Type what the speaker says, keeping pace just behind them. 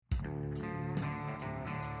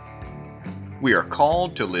We are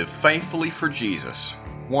called to live faithfully for Jesus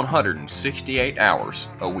 168 hours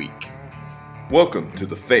a week. Welcome to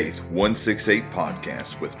the Faith 168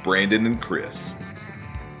 podcast with Brandon and Chris.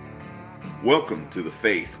 Welcome to the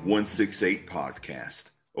Faith 168 podcast,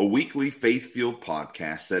 a weekly faith-filled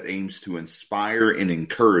podcast that aims to inspire and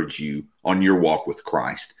encourage you on your walk with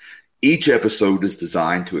Christ. Each episode is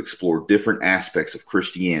designed to explore different aspects of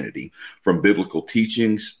Christianity, from biblical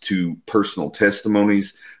teachings to personal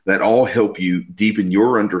testimonies that all help you deepen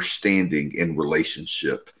your understanding and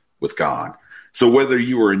relationship with God. So whether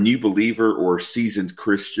you are a new believer or a seasoned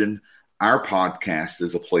Christian, our podcast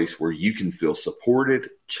is a place where you can feel supported,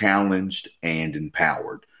 challenged, and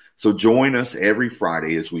empowered. So join us every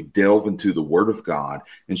Friday as we delve into the Word of God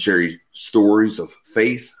and share stories of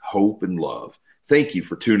faith, hope, and love. Thank you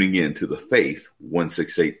for tuning in to the Faith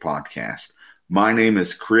 168 podcast. My name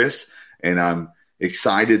is Chris, and I'm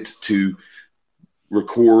excited to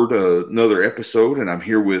record another episode, and I'm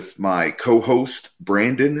here with my co-host,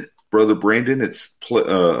 Brandon. Brother Brandon, it's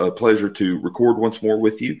a pleasure to record once more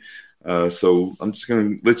with you. So I'm just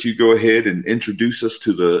going to let you go ahead and introduce us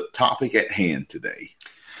to the topic at hand today.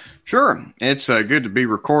 Sure. It's good to be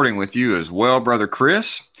recording with you as well, Brother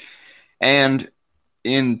Chris. And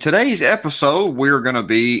in today's episode, we're going to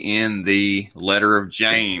be in the letter of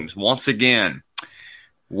James. Once again,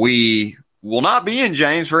 we will not be in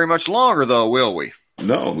James very much longer, though, will we?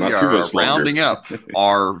 No, not too much longer. We are rounding up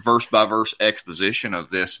our verse-by-verse exposition of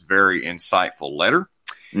this very insightful letter.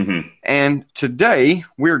 Mm-hmm. And today,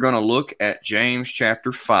 we're going to look at James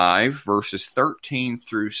chapter 5, verses 13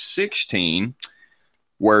 through 16,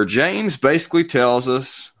 where James basically tells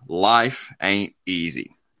us life ain't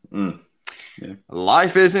easy. Yeah.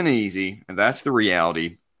 Life isn't easy, and that's the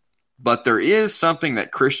reality. But there is something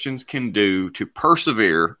that Christians can do to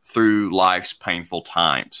persevere through life's painful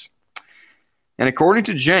times. And according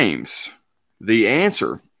to James, the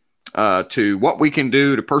answer to what we can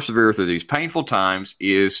do to persevere through these painful times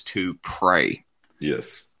is to pray.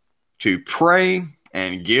 Yes. To pray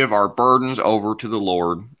and give our burdens over to the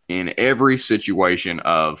Lord in every situation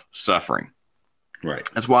of suffering. Right.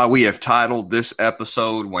 That's why we have titled this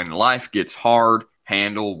episode, When Life Gets Hard,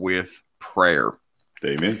 Handle with Prayer.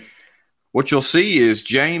 Amen. What you'll see is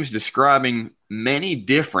James describing many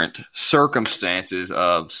different circumstances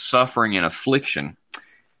of suffering and affliction.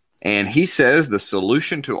 And he says the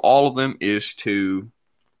solution to all of them is to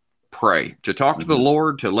pray, to talk to the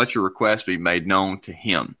Lord, to let your requests be made known to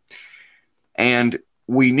him. And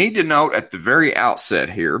we need to note at the very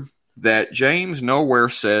outset here that James nowhere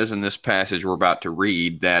says in this passage we're about to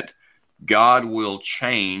read that God will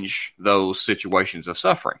change those situations of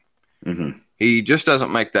suffering. Mm-hmm. He just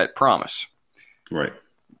doesn't make that promise. Right.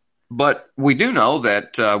 But we do know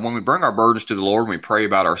that when we bring our burdens to the Lord, when we pray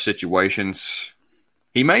about our situations,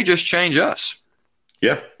 he may just change us.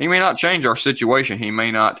 Yeah. He may not change our situation. He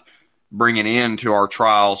may not bring an end to our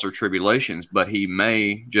trials or tribulations, but he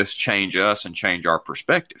may just change us and change our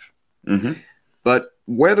perspective. Mm-hmm. But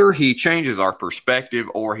whether he changes our perspective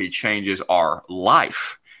or he changes our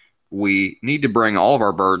life, we need to bring all of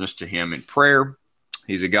our burdens to him in prayer.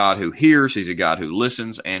 He's a God who hears, he's a God who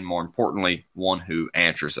listens, and more importantly, one who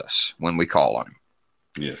answers us when we call on him.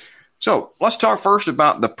 Yes. So let's talk first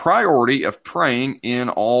about the priority of praying in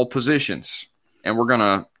all positions. And we're going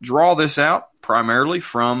to draw this out primarily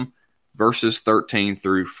from verses 13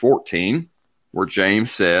 through 14, where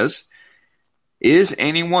James says, "Is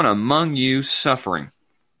anyone among you suffering?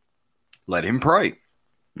 Let him pray."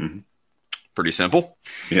 Mm-hmm. Pretty simple.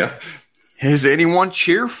 Yeah. "Is anyone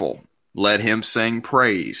cheerful? Let him sing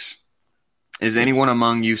praise. Is anyone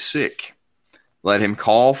among you sick? Let him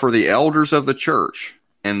call for the elders of the church,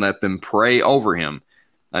 and let them pray over him,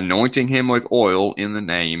 anointing him with oil in the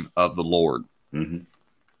name of the Lord." Mm-hmm.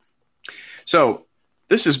 So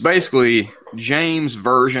this is basically James'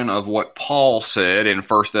 version of what Paul said in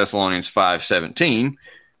 1 Thessalonians 5:17,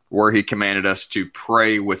 where he commanded us to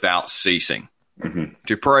pray without ceasing,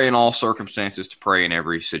 to pray in all circumstances, to pray in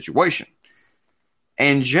every situation.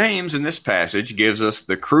 And James in this passage gives us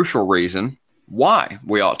the crucial reason why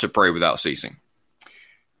we ought to pray without ceasing.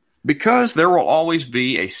 Because there will always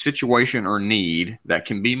be a situation or need that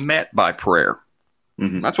can be met by prayer.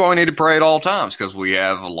 Mm-hmm. That's why we need to pray at all times, because we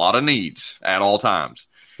have a lot of needs at all times.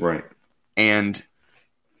 Right. And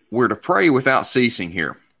we're to pray without ceasing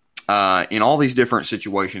here in all these different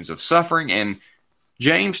situations of suffering. And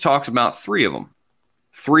James talks about three of them,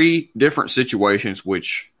 three different situations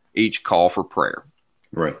which each call for prayer.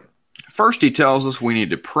 Right. First, he tells us we need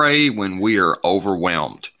to pray when we are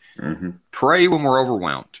overwhelmed. Mm-hmm. Pray when we're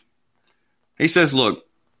overwhelmed. He says, look,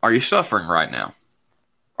 are you suffering right now?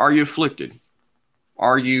 Are you afflicted?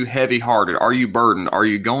 Are you heavy-hearted? Are you burdened? Are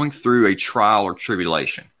you going through a trial or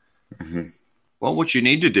tribulation? Mm-hmm. Well, what you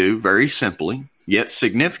need to do, very simply, yet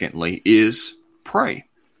significantly, is pray.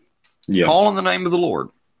 Yeah. Call on the name of the Lord.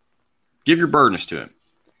 Give your burdens to him.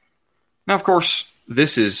 Now, of course,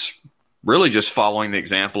 this is really just following the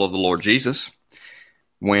example of the Lord Jesus.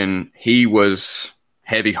 When he was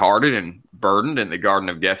heavy-hearted and burdened in the Garden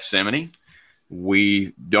of Gethsemane,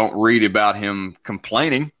 we don't read about him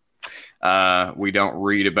complaining. We don't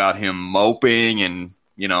read about him moping and,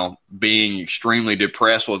 being extremely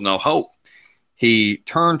depressed with no hope. He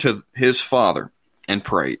turned to his Father and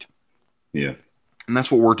prayed. Yeah. And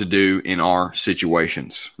that's what we're to do in our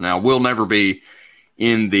situations. Now, we'll never be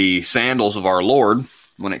in the sandals of our Lord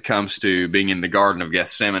when it comes to being in the Garden of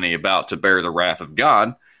Gethsemane about to bear the wrath of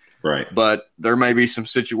God. Right. But there may be some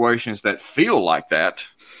situations that feel like that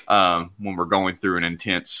when we're going through an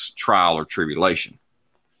intense trial or tribulation.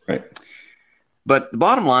 Right. But the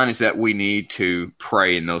bottom line is that we need to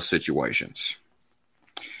pray in those situations.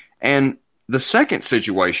 And the second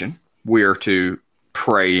situation we're to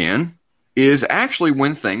pray in is actually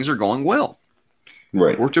when things are going well.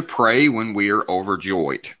 Right. We're to pray when we are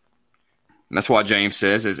overjoyed. And that's why James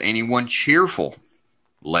says, is anyone cheerful?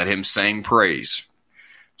 Let him sing praise.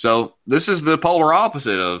 So this is the polar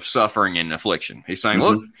opposite of suffering and affliction. He's saying,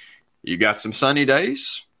 look, you got some sunny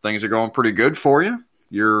days. Things are going pretty good for you.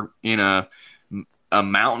 You're in a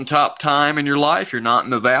mountaintop time in your life. You're not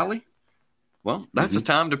in the valley. Well, that's a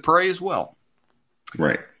time to pray as well.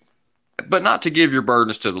 Right. But not to give your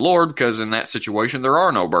burdens to the Lord, because in that situation, there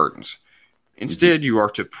are no burdens. Instead, you are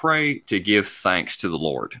to pray to give thanks to the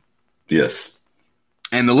Lord. Yes.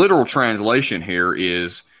 And the literal translation here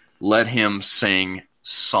is, let him sing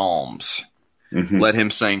psalms. Let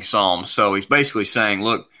him sing psalms. So he's basically saying,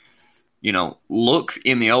 look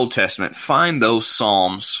in the Old Testament, find those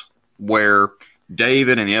psalms where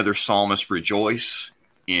David and the other psalmists rejoice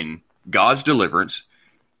in God's deliverance,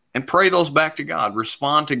 and pray those back to God.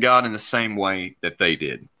 Respond to God in the same way that they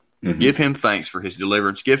did. Give him thanks for his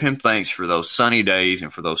deliverance. Give him thanks for those sunny days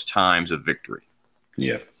and for those times of victory.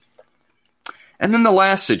 Yeah. And then the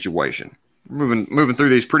last situation, moving through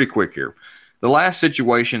these pretty quick here. The last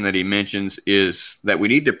situation that he mentions is that we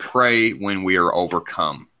need to pray when we are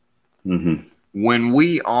overcome. When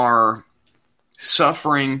we are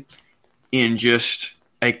suffering in just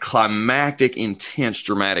a climactic, intense,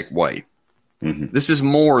 dramatic way. This is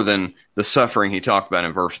more than the suffering he talked about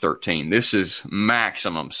in verse 13. This is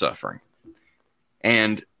maximum suffering.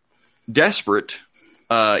 And desperate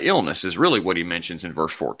illness is really what he mentions in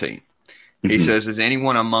verse 14. He says, is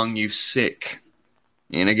anyone among you sick?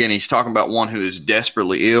 And again, he's talking about one who is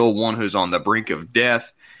desperately ill, one who's on the brink of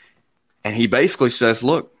death. And he basically says,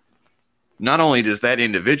 look, not only does that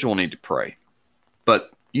individual need to pray,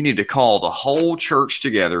 but you need to call the whole church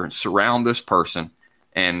together and surround this person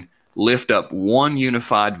and lift up one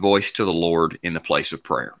unified voice to the Lord in the place of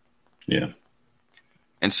prayer. Yeah.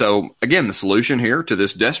 And so, again, the solution here to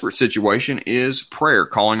this desperate situation is prayer,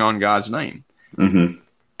 calling on God's name.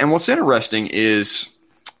 And what's interesting is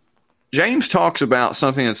James talks about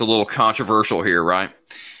something that's a little controversial here, right?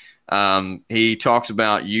 He talks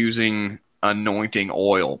about using anointing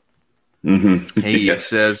oil. He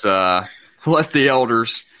says, let the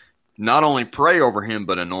elders not only pray over him,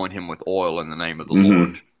 but anoint him with oil in the name of the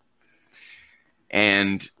Lord.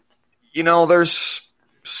 And, there's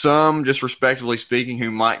some, just respectively speaking,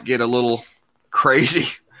 who might get a little crazy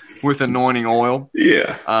with anointing oil.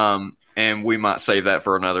 Yeah. And we might save that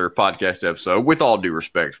for another podcast episode, with all due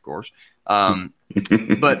respect, of course. But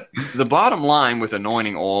the bottom line with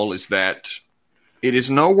anointing oil is that it is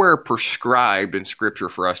nowhere prescribed in Scripture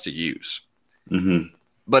for us to use.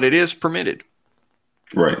 But it is permitted.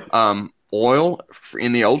 Right. Oil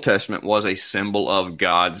in the Old Testament was a symbol of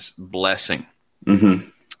God's blessing.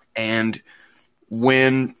 And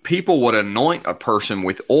when people would anoint a person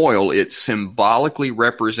with oil, it symbolically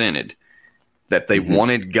represented that they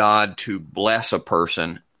wanted God to bless a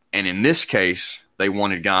person. And in this case, they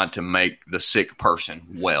wanted God to make the sick person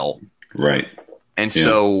well. Right. And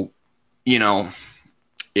so,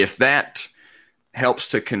 if that helps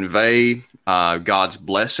to convey God's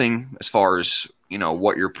blessing as far as,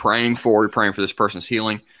 what you're praying for this person's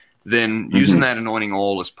healing, then using that anointing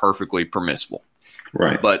oil is perfectly permissible.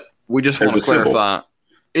 Right. But we just want to clarify.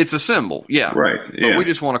 It's a symbol, yeah. Right. Yeah. But we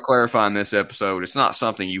just want to clarify in this episode, it's not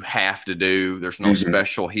something you have to do. There's no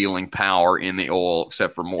special healing power in the oil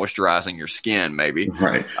except for moisturizing your skin, maybe.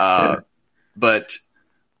 Right. But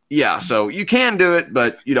yeah, so you can do it,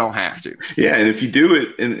 but you don't have to. Yeah, and if you do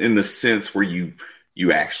it in the sense where you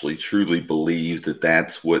actually truly believe that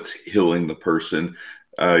that's what's healing the person,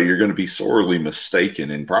 you're going to be sorely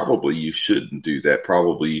mistaken, and probably you shouldn't do that.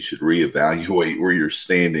 Probably you should reevaluate where you're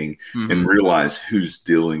standing and realize who's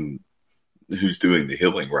doing the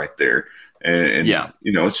healing right there. And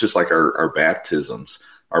it's just like our baptisms.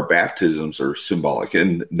 Our baptisms are symbolic,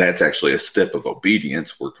 and that's actually a step of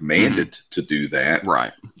obedience. We're commanded to do that.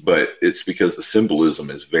 Right. But it's because the symbolism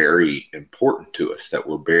is very important to us, that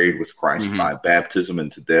we're buried with Christ by baptism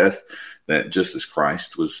into death, that just as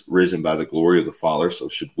Christ was risen by the glory of the Father, so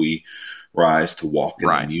should we rise to walk in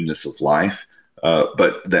the newness of life.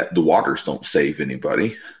 But that the waters don't save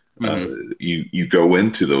anybody. You go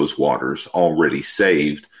into those waters already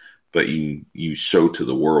saved, but you show to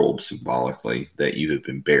the world symbolically that you have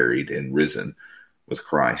been buried and risen with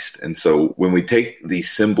Christ. And so when we take these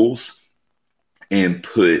symbols and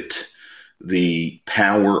put the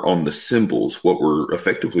power on the symbols, what we're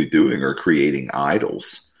effectively doing are creating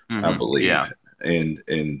idols, I believe. Yeah.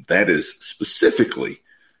 And that is specifically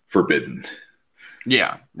forbidden.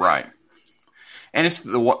 Yeah, right. And it's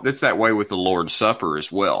that way with the Lord's Supper as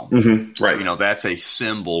well. Right. That's a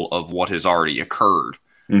symbol of what has already occurred.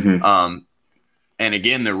 And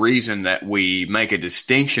again, the reason that we make a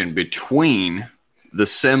distinction between the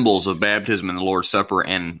symbols of baptism and the Lord's Supper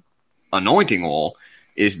and anointing oil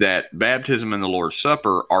is that baptism and the Lord's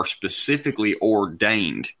Supper are specifically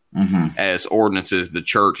ordained as ordinances the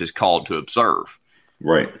church is called to observe.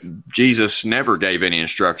 Right. Jesus never gave any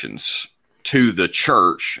instructions to the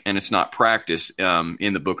church, and it's not practiced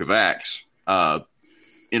in the book of Acts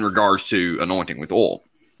in regards to anointing with oil.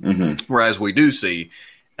 Whereas we do see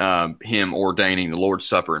him ordaining the Lord's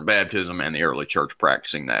Supper and baptism, and the early church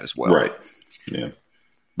practicing that as well. Right. Yeah.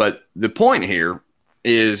 But the point here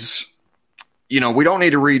is, we don't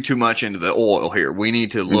need to read too much into the oil here. We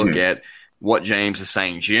need to look at what James is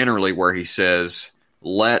saying generally, where he says,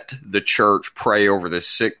 let the church pray over this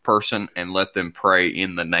sick person and let them pray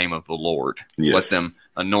in the name of the Lord. Yes. Let them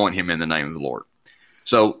anoint him in the name of the Lord.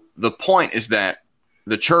 So the point is that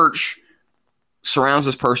the church surrounds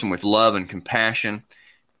this person with love and compassion.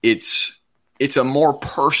 It's a more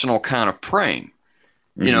personal kind of praying.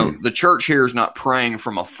 The church here is not praying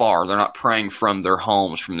from afar. They're not praying from their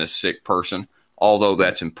homes from this sick person, although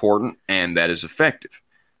that's important and that is effective.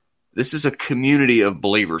 This is a community of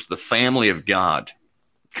believers, the family of God,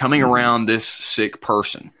 coming around this sick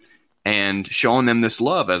person and showing them this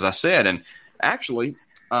love, as I said. And actually,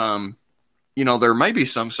 there may be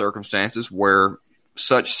some circumstances where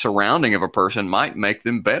such surrounding of a person might make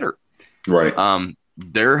them better. Right.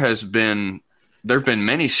 There have been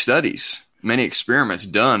many studies, many experiments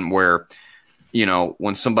done where,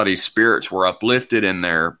 when somebody's spirits were uplifted and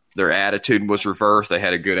their attitude was reversed, they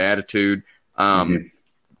had a good attitude.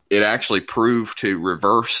 It actually proved to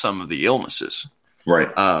reverse some of the illnesses. Right.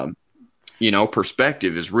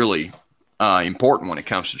 Perspective is really important when it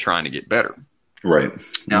comes to trying to get better. Right.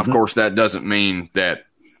 Now, of course, that doesn't mean that,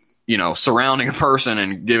 surrounding a person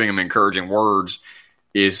and giving them encouraging words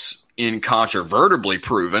is incontrovertibly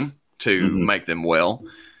proven to make them well.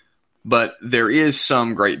 But there is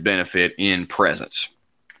some great benefit in presence.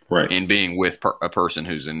 Right. In being with a person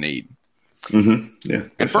who's in need. Yeah.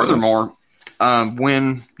 And furthermore,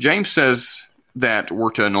 when James says that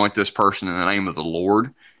we're to anoint this person in the name of the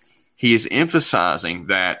Lord, he is emphasizing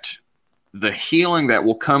that the healing that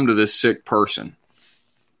will come to this sick person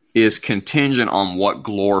is contingent on what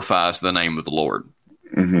glorifies the name of the Lord.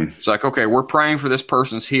 It's like, okay, we're praying for this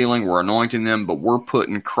person's healing, we're anointing them, but we're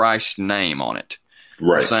putting Christ's name on it.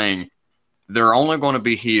 Right. We're saying they're only going to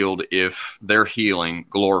be healed if their healing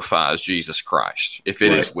glorifies Jesus Christ, if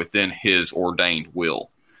it is within his ordained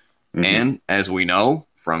will. And as we know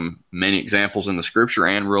from many examples in the scripture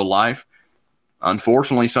and real life,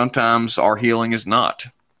 unfortunately, sometimes our healing is not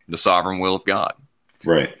the sovereign will of God.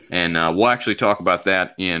 Right. And we'll actually talk about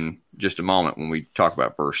that in just a moment when we talk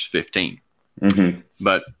about verse 15.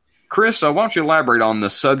 But Chris, why don't you elaborate on the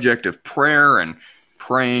subject of prayer and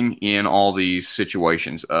praying in all these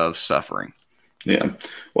situations of suffering? Yeah.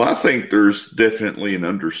 Well, I think there's definitely an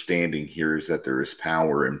understanding here is that there is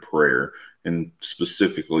power in prayer, and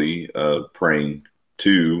specifically praying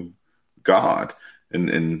to God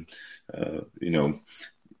and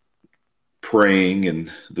praying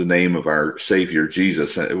in the name of our Savior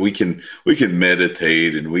Jesus. We can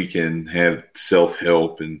meditate and we can have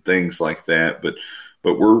self-help and things like that, but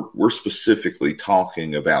we're specifically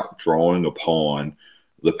talking about drawing upon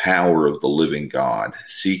the power of the living God,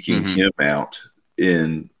 seeking him out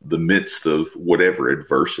in the midst of whatever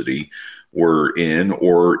adversity we're in,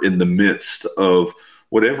 or in the midst of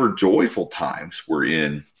whatever joyful times we're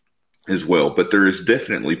in as well. But there is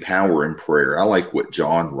definitely power in prayer. I like what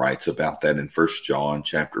John writes about that in 1 John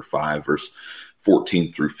chapter 5, verse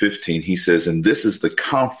 14 through 15, he says, and this is the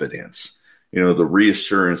confidence, the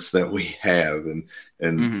reassurance that we have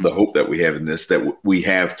and the hope that we have in this, that we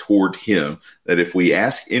have toward him, that if we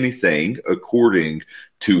ask anything according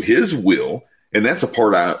to his will, and that's a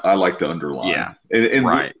part I like to underline. Yeah. And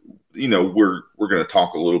right. We're going to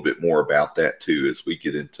talk a little bit more about that too as we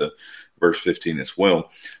get into verse 15 as well.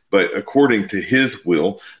 But according to his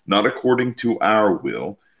will, not according to our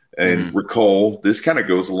will. And recall, this kind of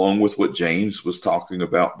goes along with what James was talking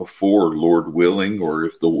about before, Lord willing, or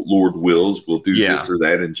if the Lord wills, we'll do this or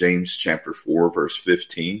that in James chapter 4, verse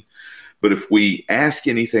 15. But if we ask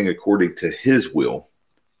anything according to his will,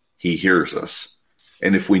 he hears us.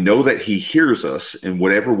 And if we know that he hears us in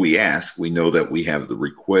whatever we ask, we know that we have the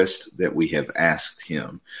request that we have asked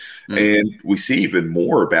him. And we see even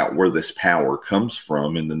more about where this power comes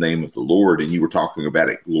from in the name of the Lord. And you were talking about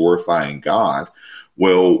it glorifying God.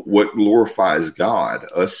 Well, what glorifies God?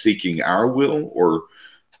 Us seeking our will or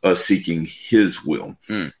us seeking his will?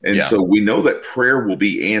 So we know that prayer will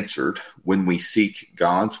be answered when we seek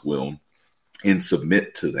God's will and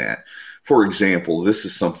submit to that. For example, this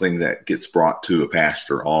is something that gets brought to a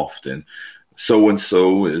pastor often.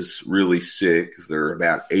 So-and-so is really sick. They're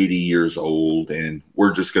about 80 years old, and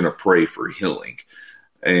we're just going to pray for healing.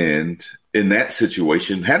 And in that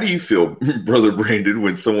situation, how do you feel, Brother Brandon,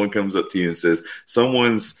 when someone comes up to you and says,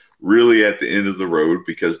 someone's really at the end of the road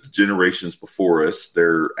because the generations before us,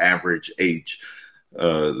 their average age,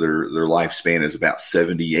 their lifespan is about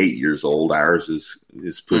 78 years old. Ours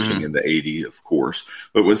is pushing into 80, of course.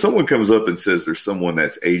 But when someone comes up and says there's someone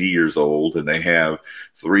that's 80 years old and they have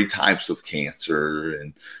 3 types of cancer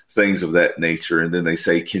and things of that nature, and then they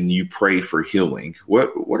say, can you pray for healing?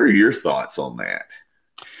 What are your thoughts on that?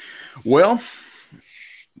 Well,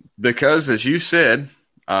 because as you said,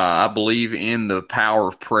 I believe in the power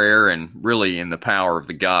of prayer and really in the power of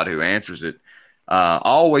the God who answers it. I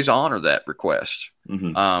always honor that request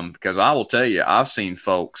because I will tell you, I've seen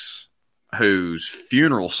folks whose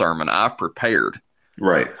funeral sermon I've prepared,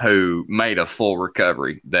 who made a full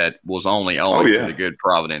recovery that was only to the good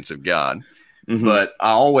providence of God. But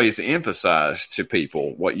I always emphasize to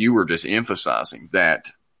people what you were just emphasizing, that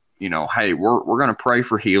hey, we're going to pray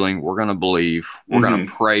for healing. We're going to believe. We're going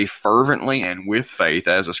to pray fervently and with faith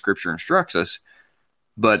as the scripture instructs us.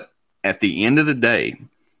 But at the end of the day,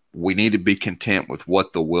 we need to be content with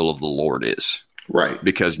what the will of the Lord is. Right.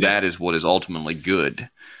 Because that is what is ultimately good.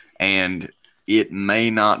 And it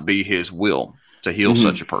may not be his will to heal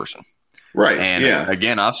such a person. Right. And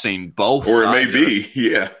again, I've seen both or sides. Or it may be.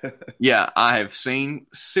 Yeah. I have seen,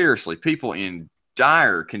 seriously, people in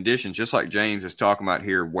dire conditions, just like James is talking about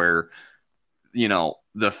here, where,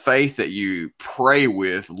 the faith that you pray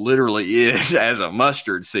with literally is as a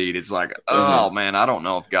mustard seed. It's like, oh man, I don't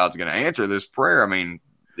know if God's going to answer this prayer. I mean,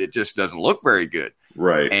 it just doesn't look very good.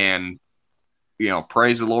 Right. And,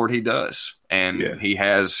 praise the Lord, he does. And he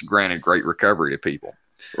has granted great recovery to people.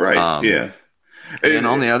 Right. And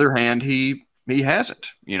on the other hand, he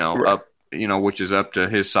hasn't, which is up to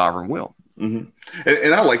his sovereign will. And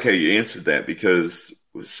I like how you answered that, because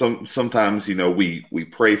sometimes, we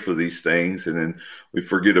pray for these things and then we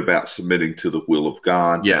forget about submitting to the will of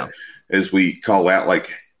God. Yeah. As we call out, like,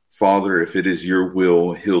 Father, if it is your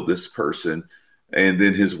will, heal this person. And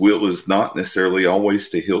then his will is not necessarily always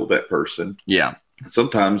to heal that person. Yeah.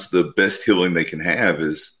 Sometimes the best healing they can have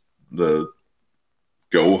is the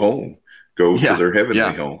go home. Go to their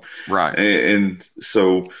heavenly home. Right. And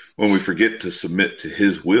so when we forget to submit to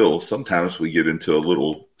his will, sometimes we get into a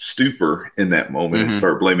little stupor in that moment and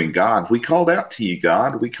start blaming God. We called out to you,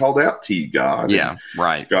 God. We called out to you, God. Yeah,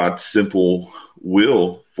 right. God's simple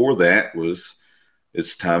will for that was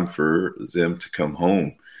it's time for them to come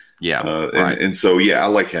home. Yeah. And so, I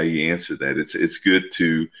like how you answered that. It's good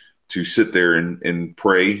to sit there and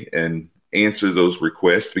pray and answer those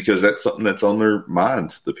requests, because that's something that's on their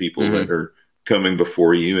minds, the people that are coming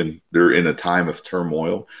before you, and they're in a time of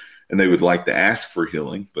turmoil and they would like to ask for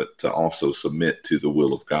healing, but to also submit to the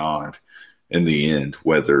will of God in the end,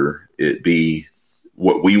 whether it be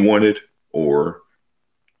what we wanted or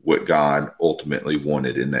what God ultimately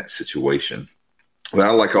wanted in that situation. But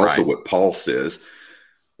I like also what Paul says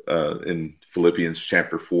in Philippians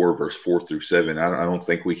chapter 4, verse 4 through 7. I don't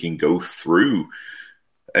think we can go through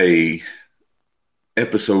a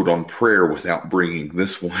episode on prayer without bringing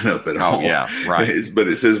this one up at all. Yeah, right. But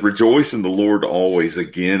it says, rejoice in the Lord always.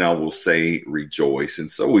 Again, I will say rejoice. And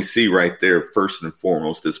so we see right there, first and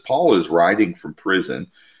foremost, as Paul is writing from prison,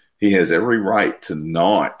 he has every right to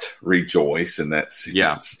not rejoice in that sense.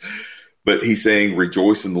 Yeah. But he's saying,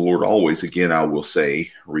 rejoice in the Lord always. Again, I will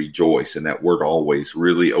say rejoice. And that word always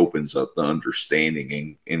really opens up the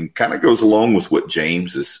understanding and kind of goes along with what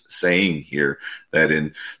James is saying here, that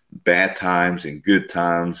in bad times and good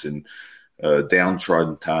times and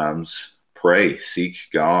downtrodden times, pray, seek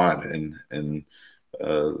God, and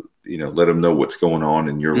let him know what's going on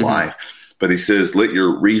in your life. But he says, let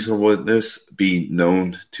your reasonableness be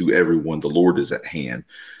known to everyone. The Lord is at hand.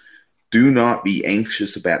 Do not be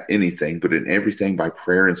anxious about anything, but in everything by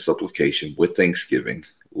prayer and supplication with thanksgiving,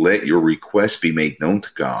 let your requests be made known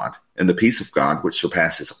to God, and the peace of God, which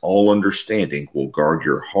surpasses all understanding, will guard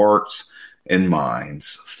your hearts and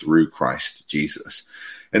minds through Christ Jesus.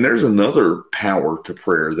 And there's another power to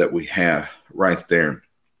prayer that we have right there.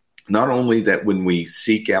 Not only that when we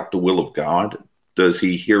seek out the will of God, does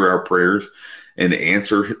he hear our prayers and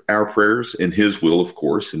answer our prayers in his will, of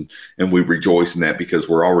course. And we rejoice in that because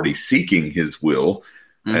we're already seeking his will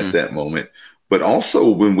at that moment. But also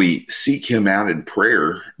when we seek him out in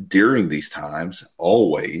prayer during these times,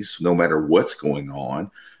 always, no matter what's going on,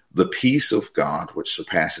 the peace of God, which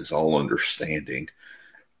surpasses all understanding,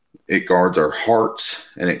 it guards our hearts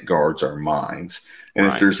and it guards our minds. And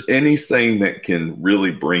if there's anything that can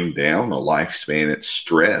really bring down a lifespan, it's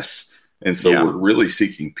stress. And so we're really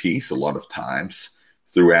seeking peace a lot of times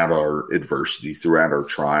throughout our adversity, throughout our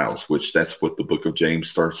trials, which that's what the book of James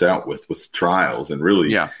starts out with trials, and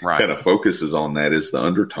really kind of focuses on that as the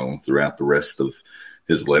undertone throughout the rest of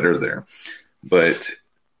his letter there. But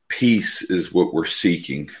peace is what we're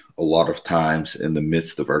seeking a lot of times in the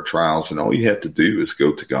midst of our trials. And all you have to do is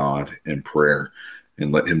go to God in prayer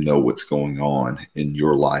and let him know what's going on in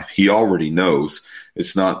your life. He already knows.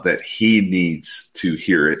 It's not that he needs to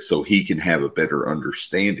hear it so he can have a better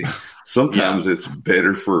understanding. Sometimes it's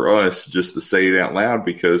better for us just to say it out loud,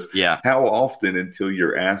 because how often until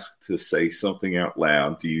you're asked to say something out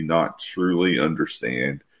loud do you not truly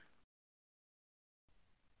understand?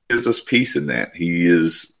 He gives us peace in that. He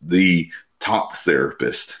is the top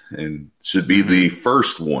therapist and should be the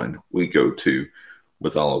first one we go to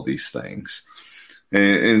with all of these things.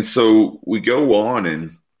 And so we go on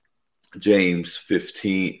in James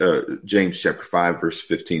chapter 5, verse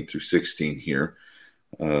 15 through 16 here.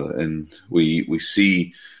 And we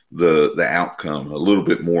see the outcome, a little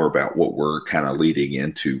bit more about what we're kind of leading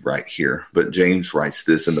into right here. But James writes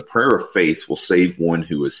this: and the prayer of faith will save one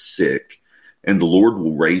who is sick, and the Lord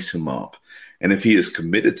will raise him up. And if he has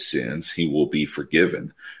committed sins, he will be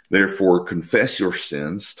forgiven. Therefore, confess your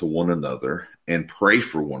sins to one another and pray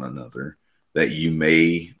for one another, that you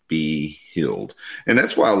may be healed. And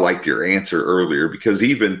that's why I liked your answer earlier, because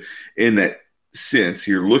even in that sense,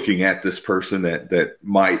 you're looking at this person that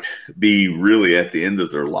might be really at the end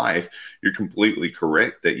of their life. You're completely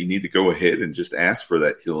correct that you need to go ahead and just ask for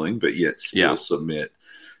that healing, but yet still submit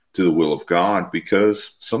to the will of God,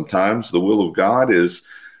 because sometimes the will of God is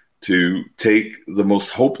to take the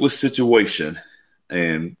most hopeless situation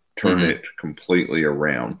and turn it completely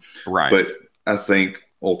around. Right. But I think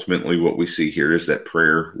ultimately what we see here is that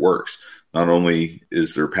prayer works. Not only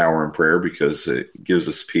is there power in prayer because it gives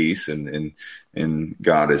us peace and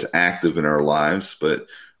God is active in our lives, but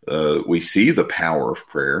we see the power of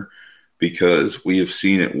prayer because we have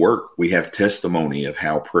seen it work. We have testimony of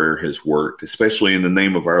how prayer has worked, especially in the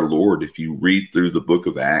name of our Lord. If you read through the book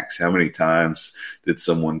of Acts, how many times did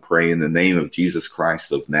someone pray in the name of Jesus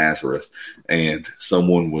Christ of Nazareth and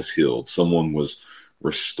someone was healed, someone was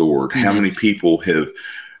restored? How many people have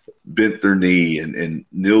bent their knee and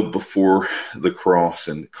kneeled before the cross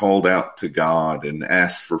and called out to God and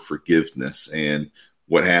asked for forgiveness? And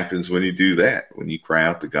what happens when you do that? When you cry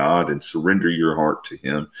out to God and surrender your heart to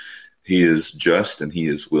him, he is just and he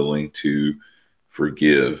is willing to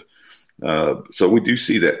forgive. So we do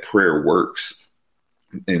see that prayer works.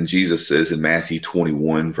 And Jesus says in Matthew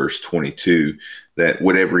 21, verse 22, that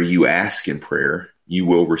whatever you ask in prayer, you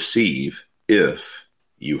will receive if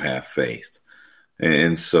you have faith.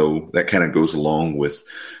 And so that kind of goes along with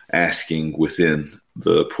asking within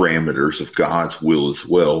the parameters of God's will as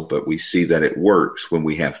well. But we see that it works when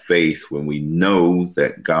we have faith, when we know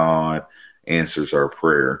that God answers our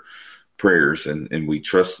prayers, and we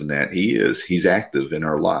trust in that he's active in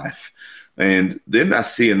our life. And then I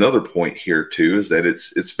see another point here too, is that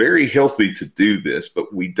it's very healthy to do this,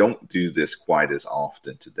 but we don't do this quite as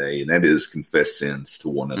often today. And that is confess sins to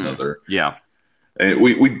one another. Yeah. And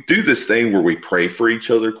we do this thing where we pray for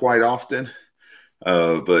each other quite often.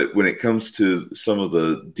 But when it comes to some of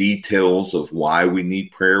the details of why we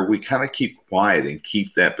need prayer, we kind of keep quiet and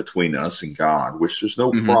keep that between us and God, which there's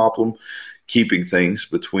no problem keeping things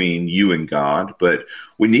between you and God. But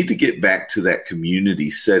we need to get back to that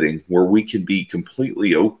community setting where we can be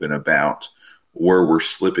completely open about where we're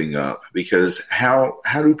slipping up. Because how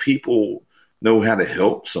do people know how to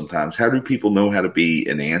help sometimes? How do people know how to be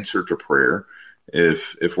an answer to prayer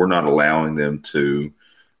if we're not allowing them to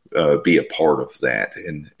be a part of that?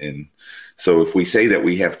 And so if we say that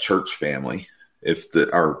we have church family, if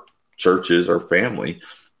our church is our family,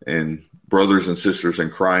 and brothers and sisters in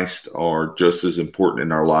Christ are just as important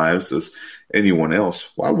in our lives as anyone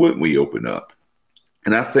else, why wouldn't we open up?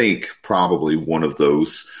 And I think probably one of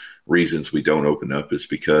those reasons we don't open up is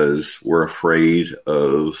because we're afraid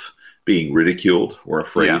of being ridiculed. We're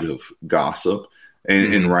afraid of gossip,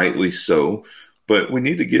 and rightly so. But we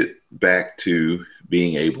need to get back to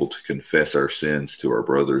being able to confess our sins to our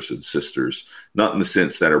brothers and sisters, not in the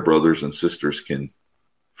sense that our brothers and sisters can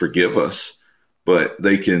forgive us, but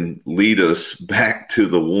they can lead us back to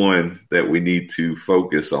the one that we need to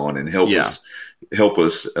focus on and help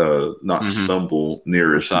us not stumble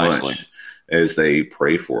near as much as they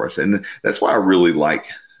pray for us. And that's why I really like,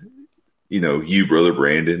 you, Brother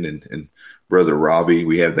Brandon, and Brother Robbie.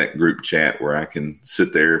 We have that group chat where I can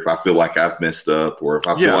sit there if I feel like I've messed up, or if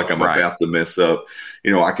I feel like I'm about to mess up,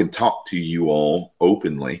 I can talk to you all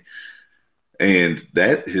openly. And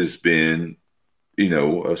that has been,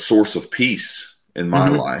 a source of peace in my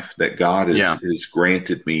life that God has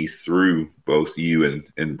granted me through both you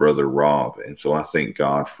and Brother Rob. And so I thank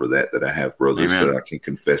God for that I have brothers that I can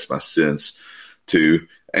confess my sins to.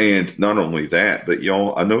 And not only that, but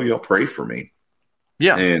I know y'all pray for me.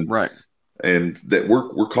 Yeah. And that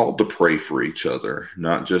we're called to pray for each other,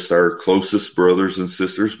 not just our closest brothers and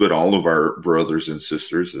sisters, but all of our brothers and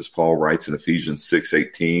sisters, as Paul writes in Ephesians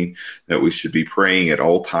 6:18, that we should be praying at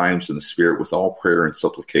all times in the Spirit with all prayer and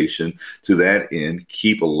supplication. To that end,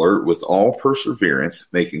 keep alert with all perseverance,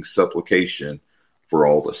 making supplication for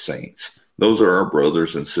all the saints. Those are our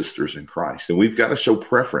brothers and sisters in Christ. And we've got to show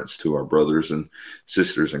preference to our brothers and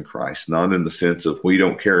sisters in Christ, not in the sense of we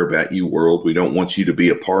don't care about you, world. We don't want you to be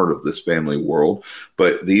a part of this family world.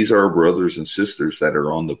 But these are our brothers and sisters that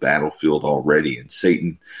are on the battlefield already, and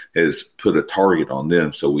Satan has put a target on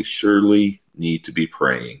them. So we surely need to be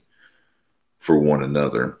praying for one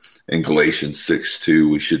another. In Galatians 6:2,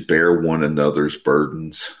 we should bear one another's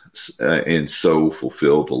burdens and so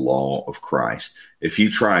fulfill the law of Christ. If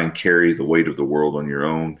you try and carry the weight of the world on your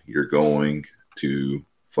own, you're going to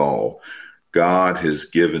fall. God has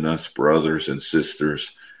given us brothers and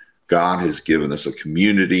sisters. God has given us a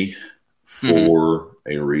community for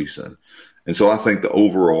a reason. And so I think the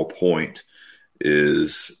overall point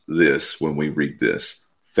is this when we read this: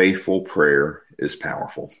 faithful prayer is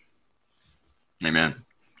powerful. Amen.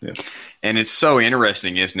 Yeah. And it's so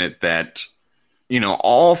interesting, isn't it, that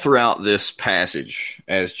all throughout this passage,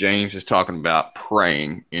 as James is talking about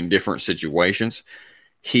praying in different situations,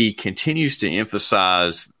 he continues to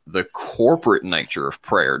emphasize the corporate nature of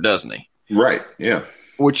prayer, doesn't he? Right, yeah.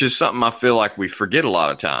 Which is something I feel like we forget a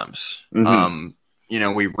lot of times.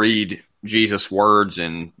 We read Jesus' words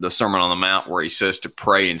in the Sermon on the Mount where he says to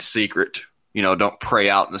pray in secret. Don't pray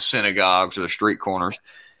out in the synagogues or the street corners.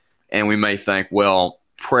 And we may think, well,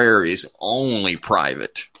 prayer is only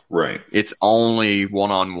private. Right. It's only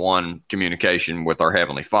one-on-one communication with our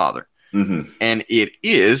Heavenly Father. And it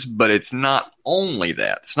is, but it's not only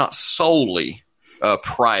that. It's not solely a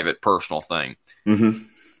private, personal thing.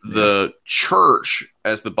 The church,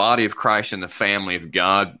 as the body of Christ and the family of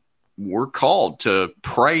God, we're called to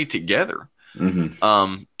pray together,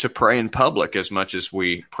 to pray in public as much as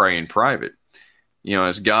we pray in private.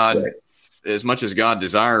 As much as God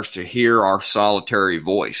desires to hear our solitary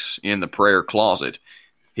voice in the prayer closet,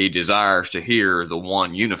 he desires to hear the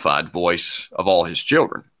one unified voice of all his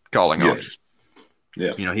children calling on him.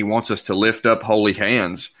 Yeah. He wants us to lift up holy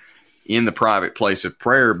hands in the private place of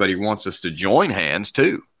prayer, but he wants us to join hands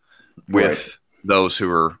too with those who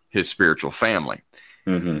are his spiritual family.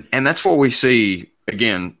 And that's what we see,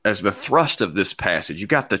 again, as the thrust of this passage. You've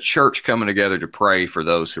got the church coming together to pray for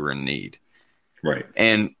those who are in need. Right.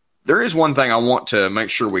 And there is one thing I want to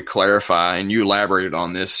make sure we clarify, and you elaborated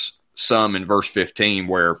on this some in verse 15,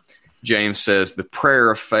 where James says the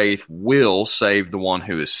prayer of faith will save the one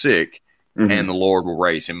who is sick, and the Lord will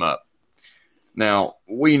raise him up. Now,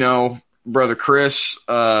 we know, Brother Chris,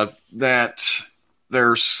 that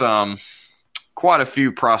there's quite a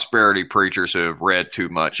few prosperity preachers who have read too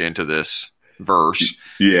much into this verse.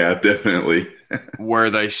 Yeah, definitely.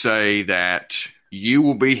 Where they say that you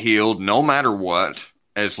will be healed no matter what,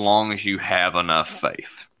 as long as you have enough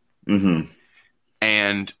faith.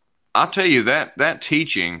 And I'll tell you that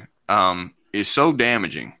teaching is so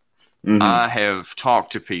damaging I have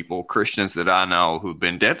talked to people, Christians that I know, who've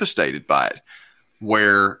been devastated by it,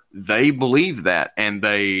 where they believe that, and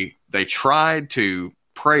they tried to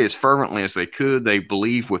pray as fervently as they could. They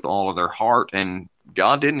believed with all of their heart, and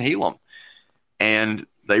God didn't heal them. And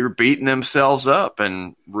they were beating themselves up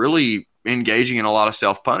and really engaging in a lot of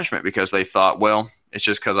self-punishment because they thought, well, it's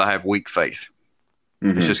just because I have weak faith.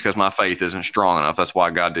 It's just because my faith isn't strong enough. That's why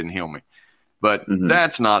God didn't heal me. But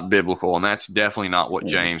that's not biblical, and that's definitely not what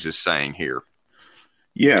James is saying here.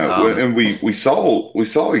 Yeah, and we saw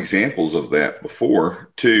examples of that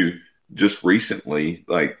before too. Just recently,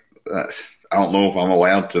 like I don't know if I'm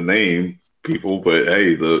allowed to name people, but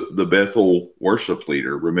hey, the Bethel worship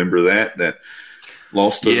leader, remember that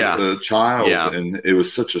lost a child, and it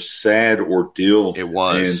was such a sad ordeal. It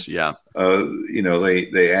was,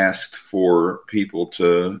 they asked for people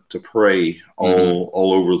to pray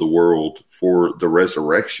all over the world for the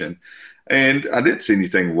resurrection, and I didn't see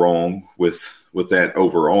anything wrong with that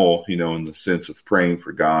overall, in the sense of praying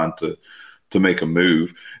for God to make a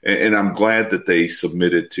move, and I'm glad that they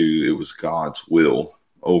submitted to it was God's will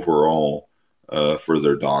overall for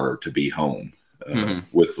their daughter to be home.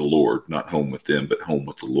 With the Lord, not home with them, but home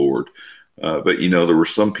with the Lord. But there were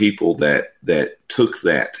some people that took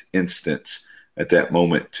that instance at that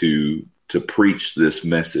moment to preach this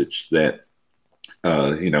message that,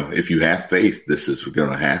 if you have faith, this is going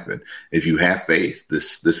to happen. If you have faith,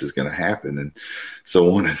 this is going to happen, and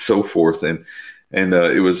so on and so forth. And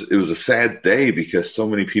it was a sad day because so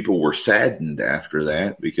many people were saddened after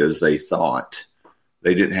that because they thought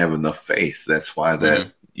they didn't have enough faith. That's why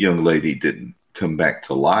that young lady didn't come back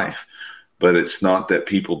to life. But it's not that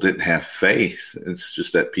people didn't have faith. It's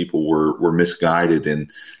just that people were misguided in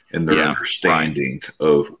their understanding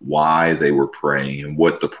of why they were praying and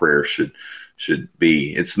what the prayer should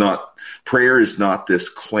be. It's not, prayer is not this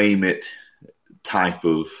claim it type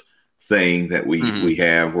of thing that we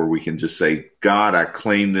have where we can just say, God, I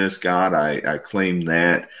claim this, God, I claim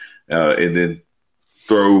that, and then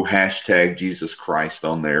throw hashtag Jesus Christ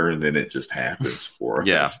on there, and then it just happens for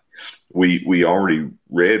us. We already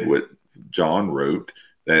read what John wrote,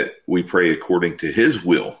 that we pray according to his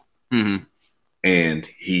will, and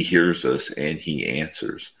he hears us and he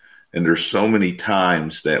answers. And there's so many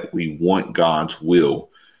times that we want God's will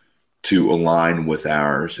to align with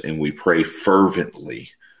ours, and we pray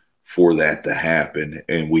fervently for that to happen,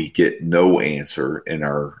 and we get no answer. And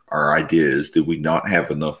our idea is, did we not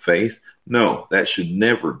have enough faith? No, that should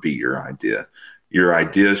never be your idea. Your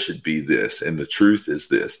idea should be this, and the truth is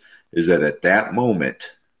this, is that at that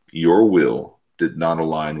moment, your will did not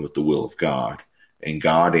align with the will of God, and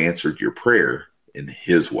God answered your prayer in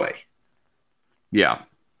his way. Yeah.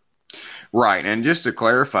 Right. And just to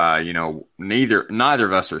clarify, neither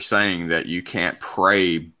of us are saying that you can't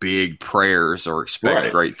pray big prayers or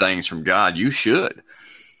expect great things from God. You should.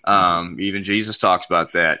 Even Jesus talks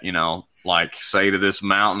about that, like say to this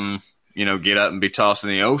mountain, get up and be tossed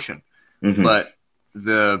in the ocean. But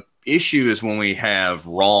the issue is when we have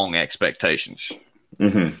wrong expectations,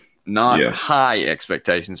 not high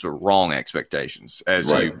expectations, but wrong expectations, as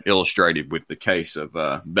you illustrated with the case of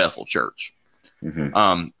Bethel Church.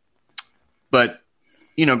 But,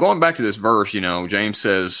 going back to this verse, James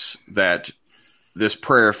says that this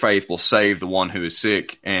prayer of faith will save the one who is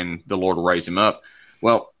sick and the Lord will raise him up.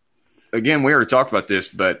 Well, again, we already talked about this,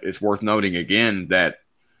 but it's worth noting again that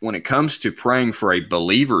when it comes to praying for a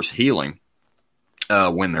believer's healing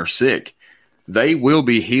when they're sick, they will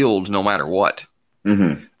be healed no matter what.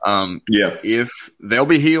 If they'll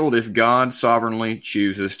be healed if God sovereignly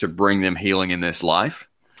chooses to bring them healing in this life,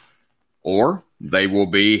 or they will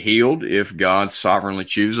be healed if God sovereignly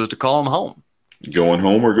chooses to call them home. Going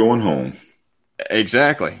home or going home.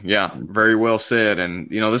 Exactly. Yeah. Very well said. And,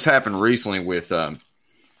 this happened recently with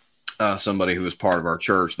somebody who was part of our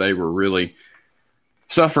church. They were really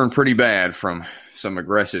suffering pretty bad from some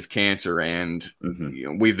aggressive cancer. And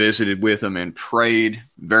we visited with them and prayed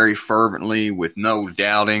very fervently with no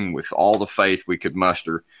doubting, with all the faith we could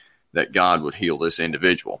muster that God would heal this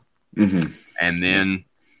individual. And then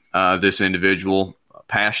this individual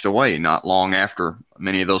passed away not long after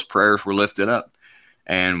many of those prayers were lifted up.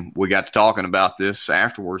 And we got to talking about this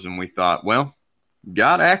afterwards, and we thought, well,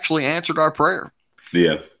 God actually answered our prayer.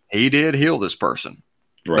 Yeah. He did heal this person,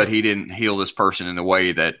 but he didn't heal this person in the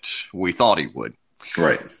way that we thought he would.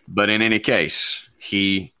 Right. But in any case,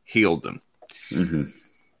 he healed them.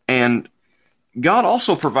 And God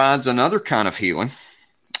also provides another kind of healing,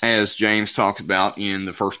 as James talks about in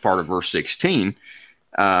the first part of verse 16.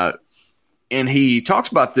 And he talks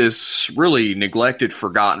about this really neglected,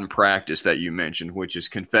 forgotten practice that you mentioned, which is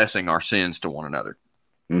confessing our sins to one another.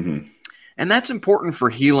 And And that's important for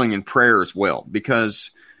healing and prayer as well, because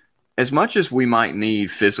as much as we might need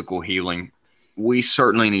physical healing, we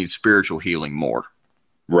certainly need spiritual healing more.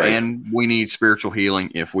 Right. And we need spiritual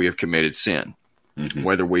healing if we have committed sin,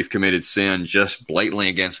 whether we've committed sin just blatantly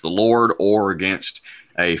against the Lord or against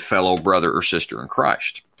a fellow brother or sister in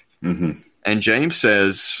Christ. And James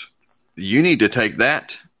says you need to take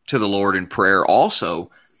that to the Lord in prayer also,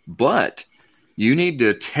 but you need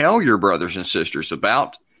to tell your brothers and sisters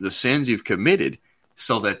about the sins you've committed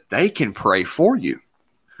so that they can pray for you.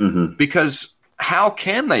 Because how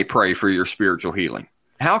can they pray for your spiritual healing?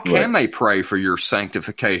 How can they pray for your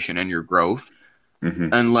sanctification and your growth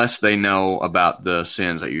unless they know about the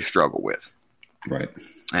sins that you struggle with? Right.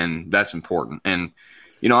 And that's important. And,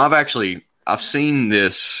 you know, I've seen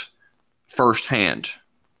this firsthand.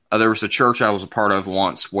 There was a church I was a part of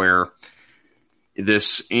once where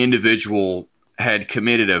this individual had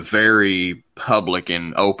committed a very public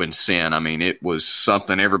and open sin. I mean, it was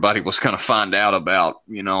something everybody was going to find out about,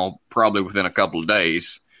 you know, probably within a couple of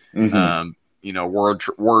days. You know,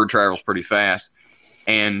 word travels pretty fast.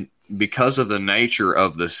 And because of the nature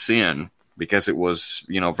of the sin, because it was,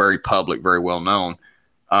 you know, very public, very well known,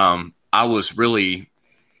 I was really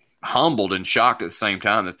humbled and shocked at the same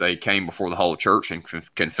time that they came before the whole church and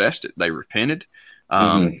confessed it. They repented.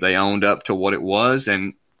 They owned up to what it was.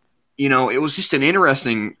 And, you know, it was just an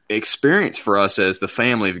interesting experience for us as the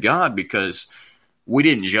family of God, because we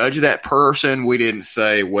didn't judge that person. We didn't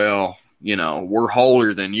say, well, you know, we're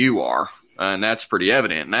holier than you are. And that's pretty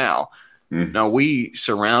evident now. No, we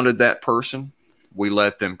surrounded that person. We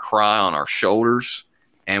let them cry on our shoulders,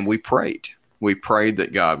 and we prayed. We prayed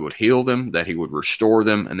that God would heal them, that he would restore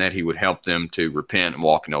them, and that he would help them to repent and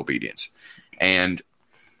walk in obedience. And,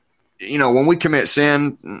 you know, when we commit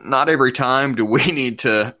sin, not every time do we need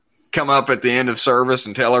to come up at the end of service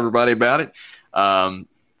and tell everybody about it.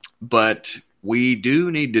 But we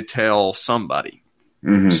do need to tell somebody,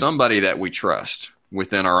 somebody that we trust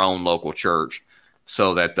within our own local church,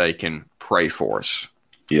 so that they can pray for us.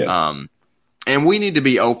 And we need to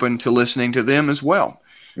be open to listening to them as well.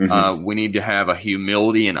 We need to have a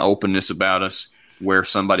humility and openness about us where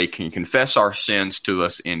somebody can confess our sins to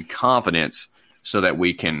us in confidence so that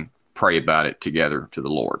we can pray about it together to the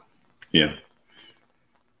Lord. Yeah,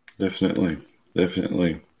 definitely.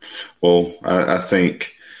 Well, I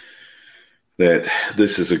think that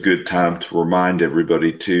this is a good time to remind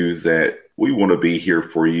everybody, too, that we want to be here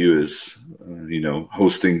for you as, you know,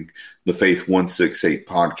 hosting the Faith 168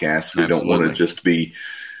 podcast. We don't want to just be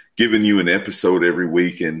giving you an episode every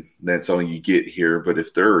week and that's all you get here. But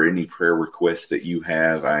if there are any prayer requests that you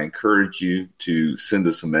have, I encourage you to send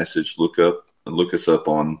us a message. Look us up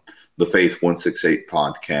on the Faith 168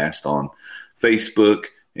 podcast on Facebook,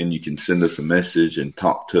 and you can send us a message and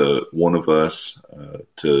talk to one of us,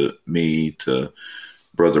 to me, to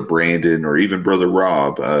Brother Brandon, or even Brother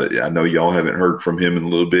Rob. I know y'all haven't heard from him in a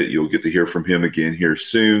little bit. You'll get to hear from him again here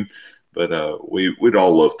soon. But we'd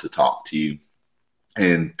all love to talk to you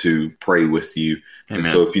and to pray with you. Amen.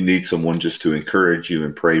 And so if you need someone just to encourage you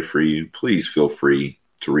and pray for you, please feel free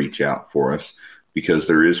to reach out for us, because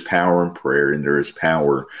there is power in prayer and there is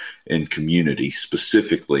power in community.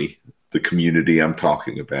 Specifically, the community I'm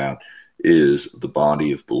talking about is the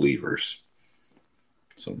body of believers.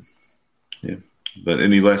 So, yeah. But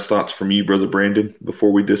any last thoughts from you, Brother Brandon,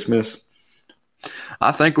 before we dismiss?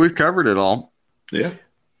 I think we've covered it all. Yeah.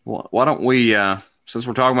 Well, why don't we, since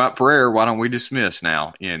we're talking about prayer, why don't we dismiss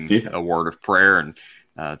now in a word of prayer and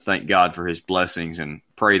thank God for his blessings and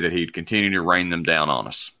pray that he'd continue to rain them down on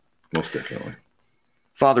us. Most definitely.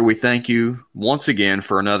 Father, we thank you once again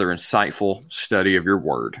for another insightful study of your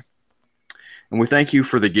word. And we thank you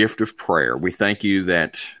for the gift of prayer. We thank you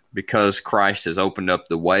that because Christ has opened up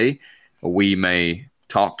the way, we may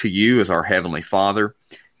talk to you as our Heavenly Father,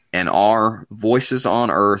 and our voices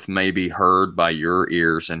on earth may be heard by your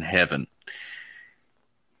ears in heaven.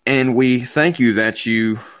 And we thank you that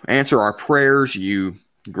you answer our prayers, you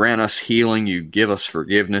grant us healing, you give us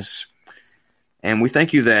forgiveness. And we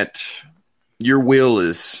thank you that your will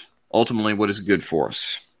is ultimately what is good for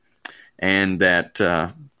us, and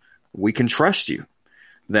that we can trust you.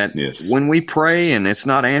 That when we pray and it's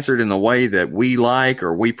not answered in the way that we like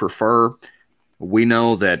or we prefer, we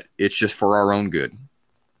know that it's just for our own good.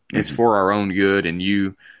 It's for our own good, and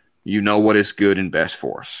you know what is good and best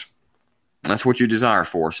for us. That's what you desire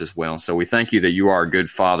for us as well. So we thank you that you are a good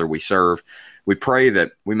Father we serve. We pray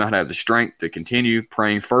that we might have the strength to continue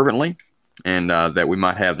praying fervently, and that we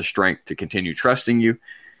might have the strength to continue trusting you.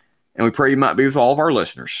 And we pray you might be with all of our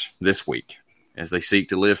listeners this week as they seek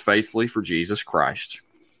to live faithfully for Jesus Christ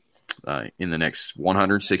in the next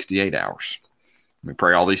 168 hours. We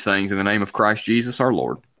pray all these things in the name of Christ Jesus our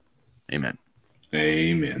Lord. Amen.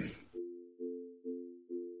 Amen.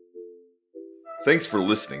 Thanks for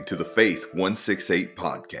listening to the Faith 168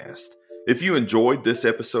 podcast. If you enjoyed this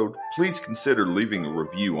episode, please consider leaving a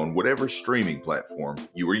review on whatever streaming platform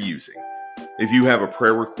you are using. If you have a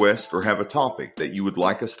prayer request or have a topic that you would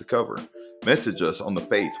like us to cover, message us on the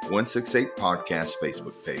Faith 168 podcast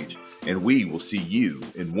Facebook page, and we will see you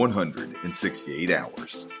in 168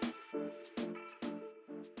 hours.